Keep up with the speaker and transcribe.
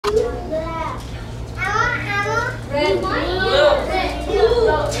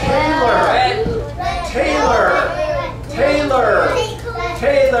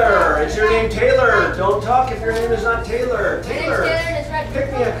Taylor. Don't talk if your name is not Taylor. Taylor,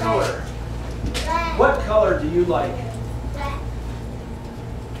 pick me a color. What color do you like?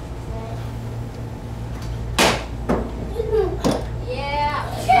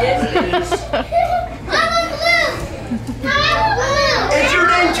 Is your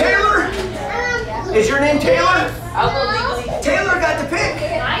name Taylor? Is your name Taylor? Taylor got to pick.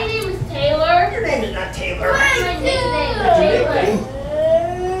 My name is Taylor. Your name is not Taylor. My nickname is Taylor.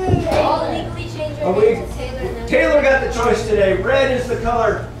 All legally change your name to Taylor. Taylor got the choice today. Red is the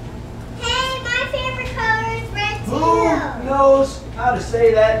color. Hey, my favorite color is red too. Who knows how to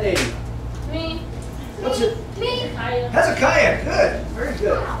say that name? Me. What's it? Me. Hezekiah. Good. Very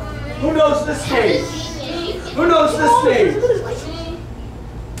good. Who knows this name? Who knows this name?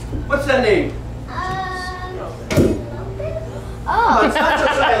 What's that name? Oh, it's not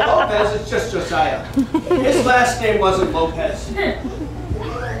Josiah Lopez, it's just Josiah. His last name wasn't Lopez.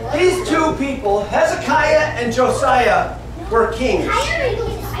 These two people, Hezekiah and Josiah, were kings.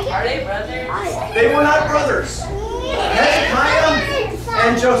 Are they brothers? They were not brothers. Hezekiah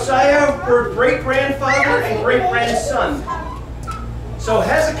and Josiah were great-grandfather and great-grandson. So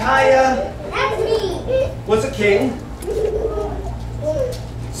Hezekiah was a king.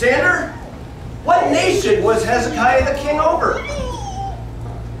 Xander, what nation was Hezekiah the king over?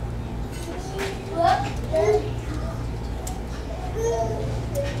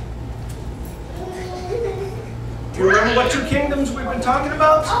 Do you remember what two kingdoms we've been talking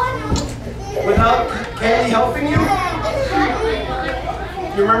about? Without Candy helping you?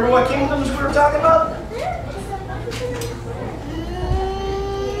 Do you remember what kingdoms we were talking about?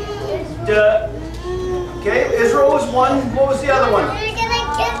 Okay, Israel was one. What was the other one? You're gonna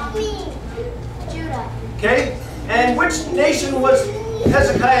get me. Judah. Okay, and which nation was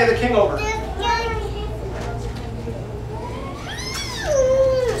Hezekiah the king over?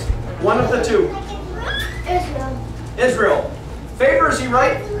 One of the two. Israel. Israel. Favor, is he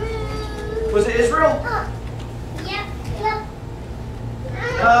right? Was it Israel? Yep.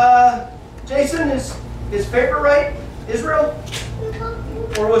 Jason, is Favor right? Israel?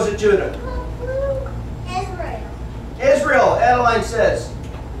 Or was it Judah? Israel. Israel, Adeline says.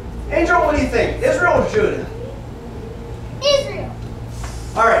 Angel, what do you think? Israel or Judah? Israel.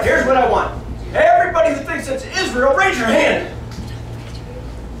 All right, here's what I want. Everybody who thinks it's Israel, raise your hand.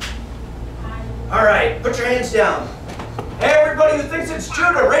 All right, put your hands down. Everybody who thinks it's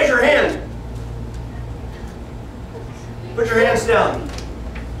Judah, raise your hand. Put your hands down.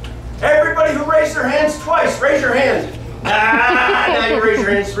 Everybody who raised their hands twice, raise your hand. Ah, now you raise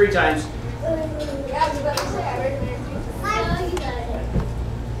your hands 3 times.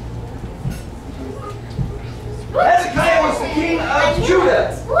 Hezekiah was the king of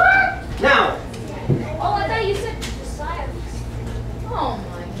Judah. Now, Oh, I thought you said Josiah. Oh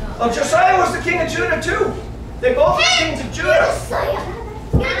my God. oh, Josiah was the king of Judah too. They both were kings of Judah.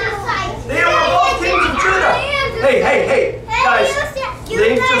 They were both kings of Judah. Hey, guys,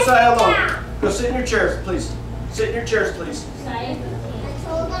 leave Josiah alone. Go sit in your chairs, please. Sit in your chairs, please.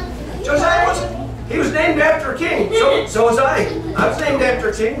 Josiah he was named after a king. So was I. I was named after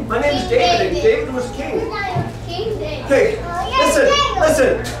a king. My name is David, and David was a king. Okay,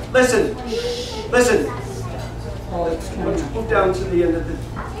 listen. Move down to the end of the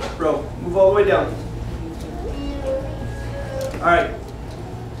row. Move all the way down. All right.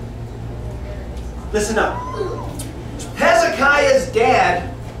 Listen up. Hezekiah's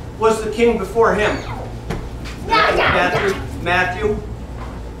dad was the king before him. Matthew.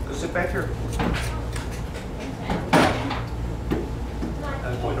 Go sit back here.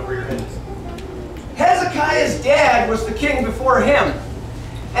 I'm pointing over your head. Hezekiah's dad was the king before him.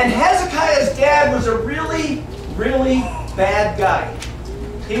 And Hezekiah's dad was a really, really bad guy.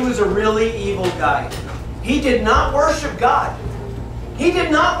 He was a really evil guy. He did not worship God. He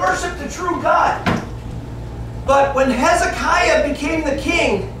did not worship the true God. But when Hezekiah became the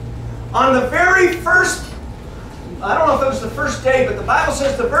king, on the very first, I don't know if it was the first day, but the Bible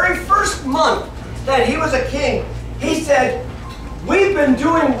says the very first month that he was a king, he said, we've been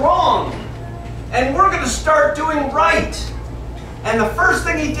doing wrong, and we're going to start doing right. And the first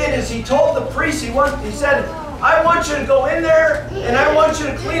thing he did is he told the priest, he said, I want you to go in there, and I want you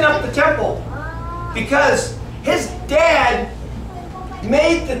to clean up the temple. Because his dad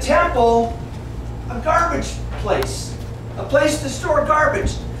made the temple a garbage place, a place to store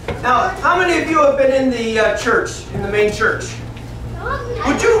garbage. Now, how many of you have been in the church, in the main church?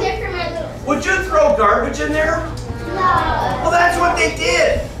 Would you throw garbage in there? No. Well, that's what they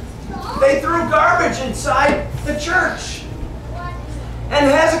did. They threw garbage inside the church. And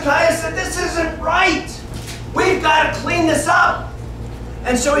Hezekiah said, this isn't right. We've got to clean this up.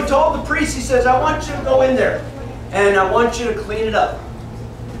 And so he told the priest, he says, I want you to go in there and I want you to clean it up.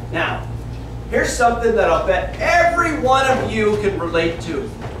 Now, here's something that I'll bet every one of you can relate to.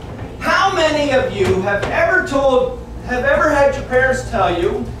 How many of you have ever had your parents tell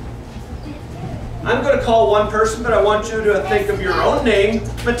you, I'm going to call one person, but I want you to think of your own name.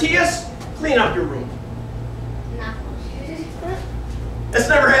 Matthias, clean up your room. No. That's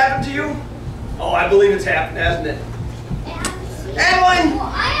never happened to you? Oh, I believe it's happened, hasn't it? Adeline,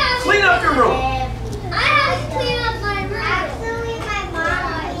 clean up your room. I have to clean up my room. Actually, my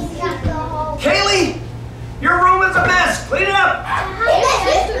mom cleaned up the whole room. Kaylee, your room is a mess. Clean it up.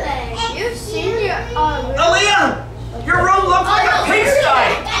 Yesterday. You've seen your Aaliyah, your room looks like a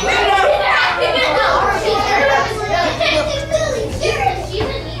pigsty. Clean it up.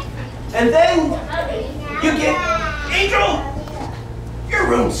 And then you get, Angel, your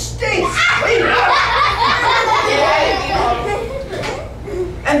room stinks. Clean it up.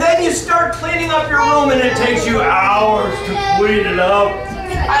 And then you start cleaning up your room and it takes you hours to clean it up.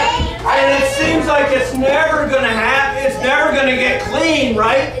 And it seems like it's never going to happen. It's never going to get clean,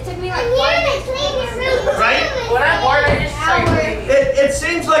 right? It took me like I'm here to clean your room. Right? When I'm bored, I just start cleaning. It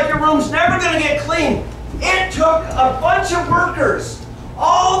seems like your room's never going to get clean. It took a bunch of workers,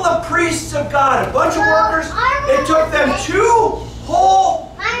 all the priests of God, a bunch of workers. It took them 2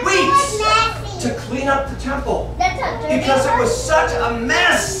 whole weeks to clean up the temple because it was such a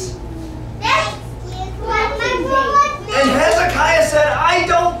mess. And Hezekiah said, I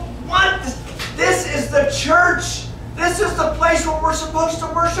don't want this. This is the church. This is the place where we're supposed to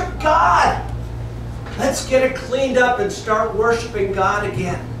worship God. Let's get it cleaned up and start worshiping God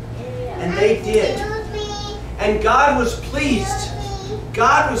again. And they did. And God was pleased.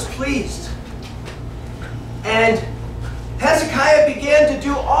 God was pleased. And Hezekiah began to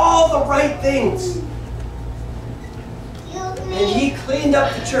do all the right things. And he cleaned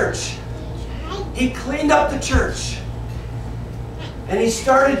up the church. He cleaned up the church. And he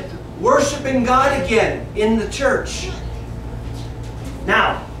started worshiping God again in the church.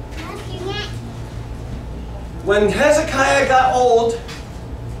 Now, when Hezekiah got old,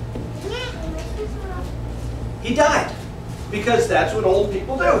 he died. Because that's what old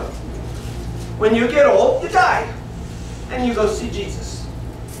people do. When you get old, you die. And you go see Jesus.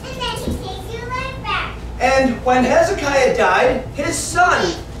 And then he takes your life back. And when Hezekiah died, his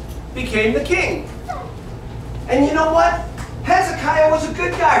son became the king. And you know what? Hezekiah was a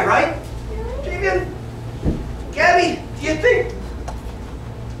good guy, right? Vivian? Gabby, do you think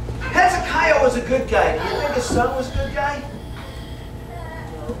Hezekiah was a good guy? Do you think his son was a good guy?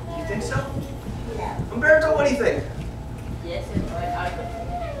 You think so? Umberto, what do you think? Yes,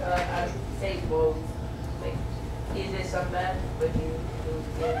 I would say both. Like, is there some bad, but you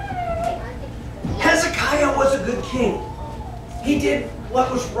good? Hezekiah was a good king. He did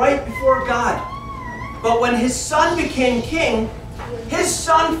what was right before God. But when his son became king, his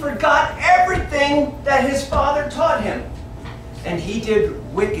son forgot everything that his father taught him. And he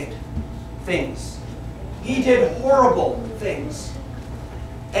did wicked things. He did horrible things.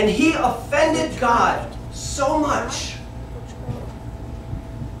 And he offended God so much.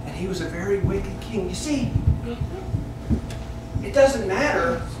 And he was a very wicked king. You see, it doesn't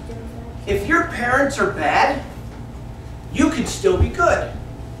matter. If your parents are bad, you can still be good.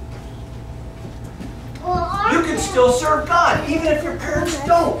 You can still serve God, even if your parents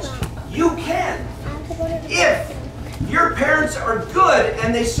don't. You can. If your parents are good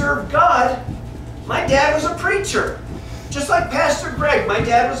and they serve God, my dad was a preacher. Just like Pastor Greg, my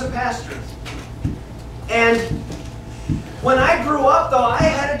dad was a pastor. And when I grew up, though, I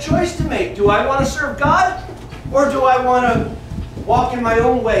had a choice to make. Do I want to serve God, or do I want to walk in my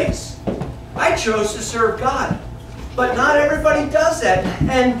own ways? I chose to serve God. But not everybody does that.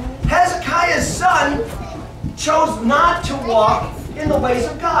 And Hezekiah's son chose not to walk in the ways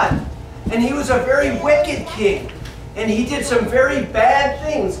of God. And he was a very wicked king. And he did some very bad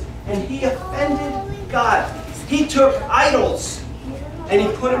things. And he offended God. He took idols and he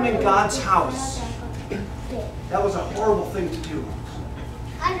put them in God's house. That was a horrible thing to do.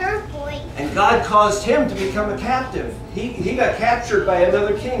 And God caused him to become a captive. He got captured by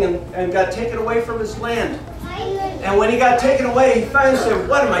another king and got taken away from his land. And when he got taken away, he finally said,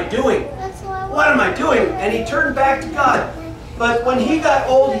 what am I doing? What am I doing? And he turned back to God. But when he got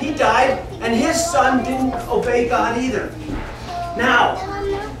old, he died, and his son didn't obey God either. Now,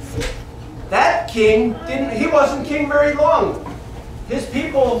 that king he wasn't king very long. His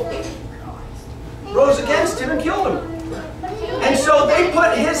people rose against him and killed him. And so they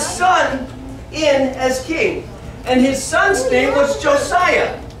put his son in as king. And his son's name was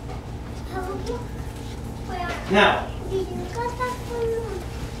Josiah. Now,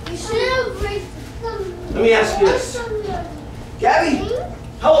 Let me ask you this. Gabby,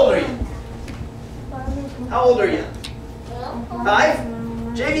 how old are you? How old are you? 5?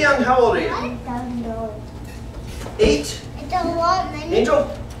 Javion, how old are you? 8? Angel?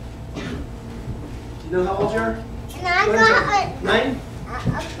 Do you know how old you are? 9?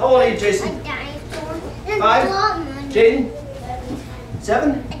 How old are you, Jason? 5? Jaden?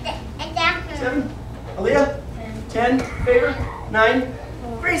 7? 7? Aaliyah? 10? Favorite? 9?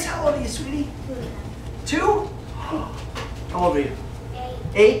 Grace, how old are you, sweetie? 2? How old are you?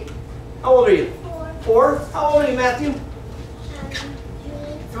 8? How old are you? 4? How old are you, Matthew?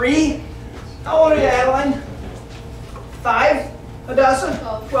 3? How old are you, Adeline? 5?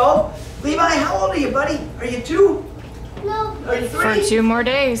 Hadassah? 12? Levi, how old are you, buddy? Are you 2? No. Are you 3? For 2 more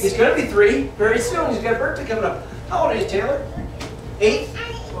days. He's going to be 3 very soon. He's got a birthday coming up. How old are you, Taylor? 8?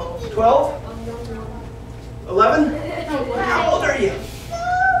 12? 11? How old are you?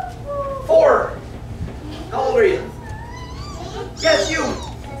 4? How old are you? Yes, you.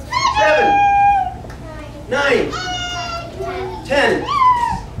 7? 9? 10?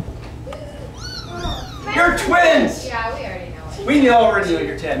 You're twins! Yeah, we already know it. We already know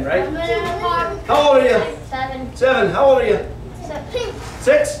you're 10, right? How old are you? 7. 7. How old are you?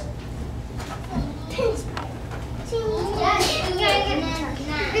 6?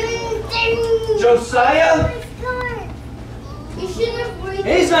 Josiah?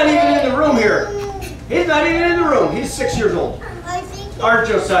 He's not even in the room here. He's not even in the room. He's 6 years old. Our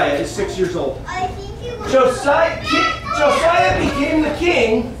Josiah is 6 years old. Josiah became the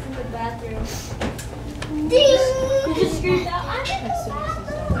king.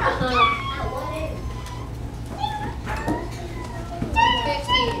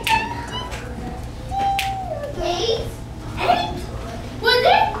 Was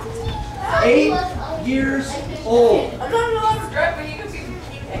it? 8 years old. I'm not allowed to drive, but you can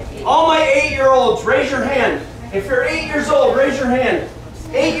keep All my 8-year-olds, raise your hand. If you're 8 years old, raise your hand.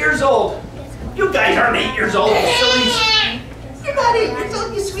 8 years old. You guys aren't 8 years old, you sillies. You're not 8 years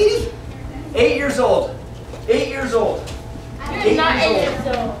old, you sweetie. 8 years old. 8 years old. 8 years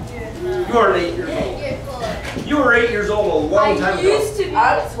old. You aren't 8 years old. You were 8 years old a long time ago. to be.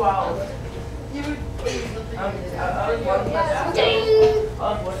 I'm 12. You were. I was 1 plus 2.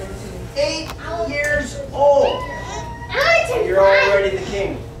 8 years old. You're already the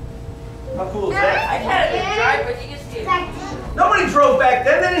king. How cool is I that? can't even drive, but you can see it. Nobody drove back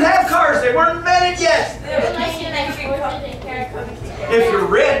then. They didn't have cars. They weren't invented yet. If you're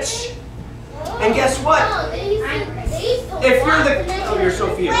rich, and guess what? If you're the... Oh, you're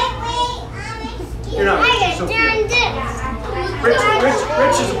Sophia. You're not Sophia.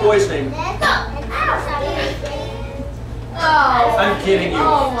 Rich is a boy's name. I'm kidding you.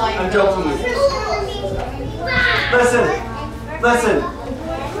 I'm joking with you. Listen.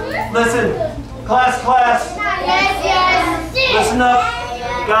 Class. Listen up.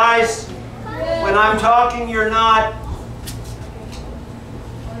 Guys, when I'm talking, you're not.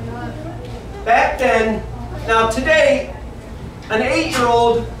 Back then, now today, an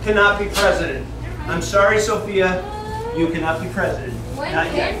 8-year-old cannot be president. I'm sorry, Sophia, you cannot be president.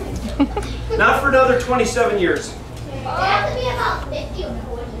 Not yet. Not for another 27 years.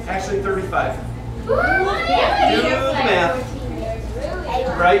 Actually, 35. Do the math.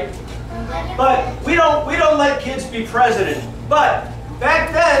 Right? But we don't let kids be president. But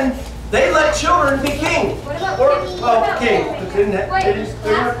back then, they let children be king. Or, well, king. They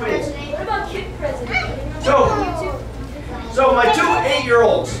weren't queens. What about kid president? So my 2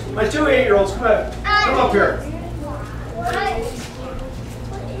 8-year-olds, come up here.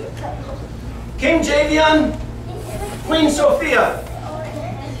 King Javion, Queen Sophia.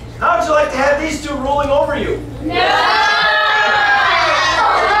 How would you like to have these 2 ruling over you? No!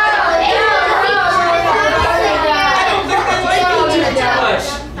 I don't think they like you too much.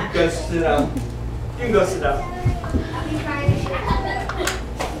 You guys sit down. You can go sit down.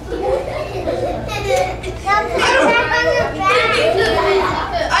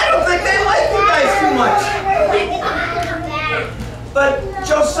 I don't think they like you guys too much. But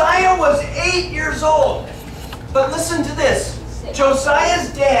Josiah was 8 years old. But listen to this. Josiah's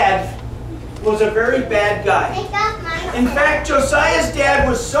dad was a very bad guy. In fact, Josiah's dad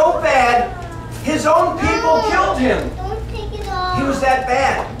was so bad, his own people killed him. He was that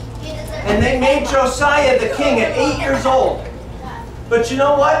bad. And they made Josiah the king at 8 years old. But you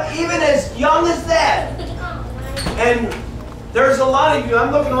know what? Even as young as that, and there's a lot of you,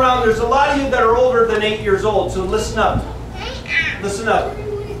 I'm looking around, there's a lot of you that are older than 8 years old, so listen up. Listen up.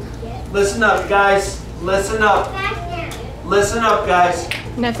 Listen up, guys. Listen up. Listen up, guys.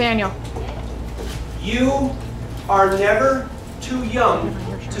 Nathaniel. You are never too young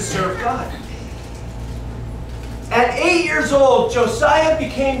to serve God. At 8 years old, Josiah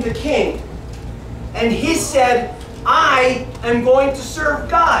became the king. And he said, I am going to serve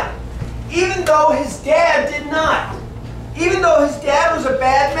God. Even though his dad did not. Even though his dad was a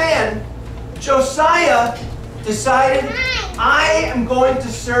bad man, Josiah decided, I am going to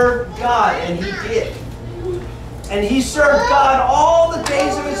serve God. And he did. And he served God all the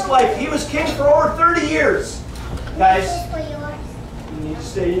days of his life. He was king for over 30 years. Guys, you need to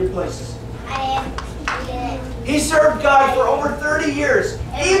stay in your places. He served God for over 30 years.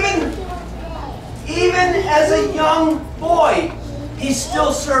 Even as a young boy, he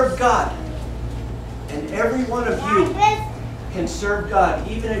still served God. And every one of you can serve God,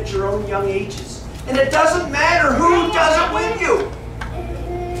 even at your own young ages. And it doesn't matter who does it with you.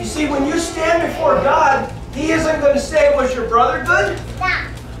 You see, when you stand before God, He isn't going to say, was your brother good?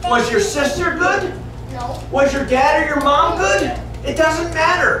 Was your sister good? No. Was your dad or your mom good? It doesn't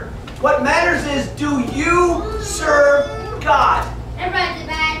matter. What matters is, do you serve God?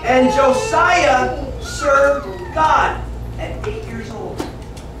 And Josiah served God at 8 years old.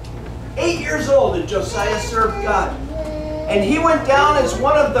 8 years old, and Josiah served God. And he went down as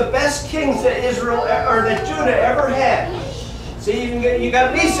one of the best kings that Israel or that Judah ever had. See, you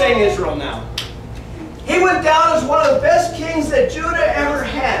got me saying Israel now. He went down as one of the best kings that Judah ever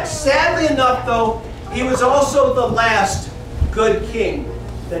had. Sadly enough, though, he was also the last good king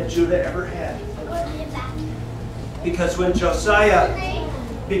that Judah ever had. Because when Josiah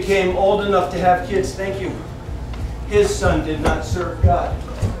became old enough to have kids, thank you, his son did not serve God.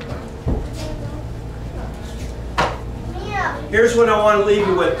 Here's what I want to leave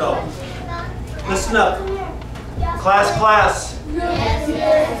you with, though. Listen up. Class.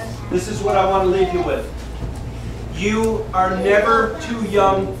 This is what I want to leave you with. You are never too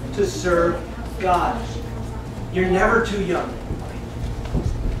young to serve God. You're never too young.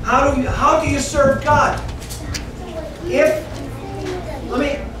 How do you serve God?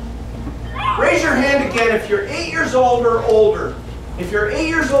 Raise your hand again if you're 8 years old or older. If you're 8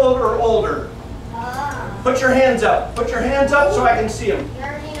 years old or older, put your hands up. Put your hands up so I can see them.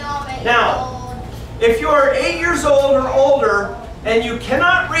 Now, if you're 8 years old or older and you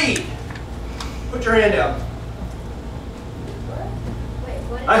cannot read, put your hand down.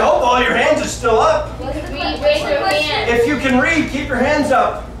 I hope all your hands are still up. Raise your hand. If you can read, keep your hands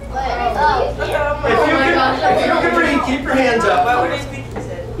up. If you can read, keep your hands up. I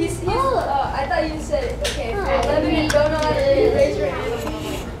thought you said, okay, if you're 11 and don't know how to read, raise your hand.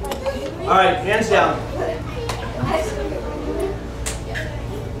 All right, hands down.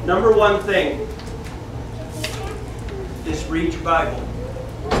 Number one thing is read your Bible.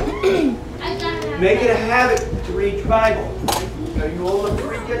 Make it a habit to read your Bible. Are you old enough to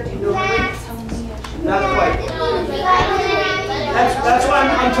read yet? Do you know how to read? Not quite. That's why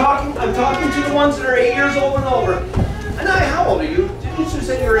I'm talking to the ones that are 8 years old and older. And how old are you? Did you just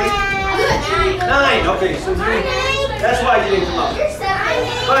say you're 8? 9. Okay, so that's why you didn't come up.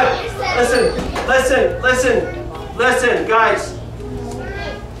 But listen, guys.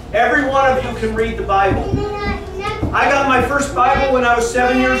 Every one of you can read the Bible. I got my first Bible when I was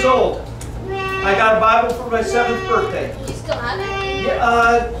 7 years old. I got a Bible for my 7th birthday. You still have it?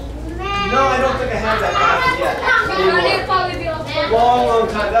 Yeah, no, I don't think I have that Bible yet. Probably be on Long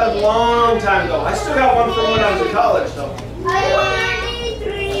time. That was a long time ago. I still got one from when I was in college, though.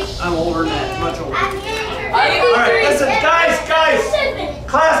 I'm older than that, much older. All right, listen, guys.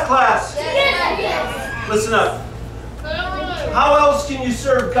 Class. Listen up. How else can you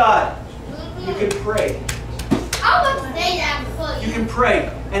serve God? You can pray. You can pray.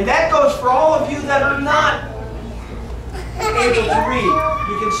 And that goes for all of you that are not able to read.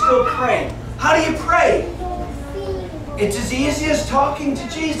 You can still pray. How do you pray? It's as easy as talking to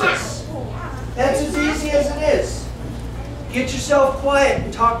Jesus. That's as easy as it is. Get yourself quiet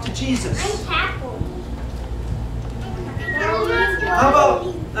and talk to Jesus. How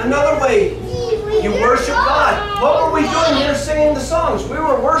about another way? You worship God. What were we doing here singing the songs? We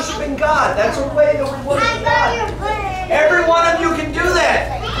were worshiping God. That's a way that we worship God. Every one of you can do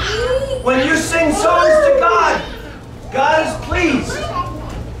that. When you sing songs to God, God is pleased.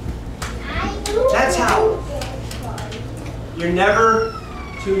 That's how. You're never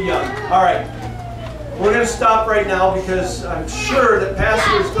too young. All right. We're going to stop right now because I'm sure that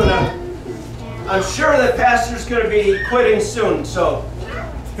Pastor's going to be quitting soon. So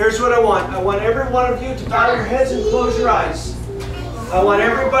here's what I want. I want every one of you to bow your heads and close your eyes. I want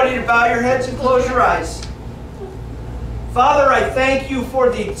everybody to bow your heads and close your eyes. Father, I thank you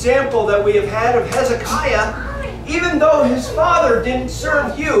for the example that we have had of Hezekiah. Even though his father didn't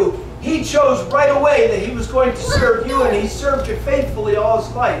serve you, he chose right away that he was going to serve you, and he served you faithfully all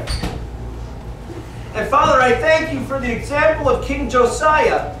his life. And Father, I thank you for the example of King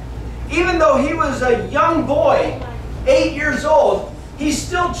Josiah. Even though he was a young boy, 8 years old, he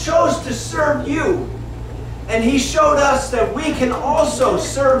still chose to serve you. And he showed us that we can also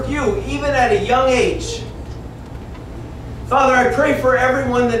serve you even at a young age. Father, I pray for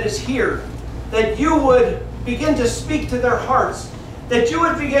everyone that is here, that you would begin to speak to their hearts, that you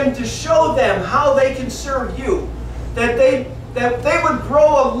would begin to show them how they can serve you, that they would grow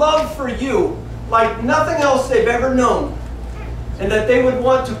a love for you like nothing else they've ever known, and that they would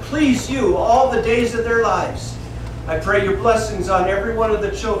want to please you all the days of their lives. I pray your blessings on every one of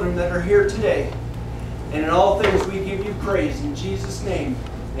the children that are here today. And in all things we give you praise. In Jesus' name,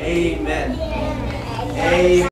 amen. Amen.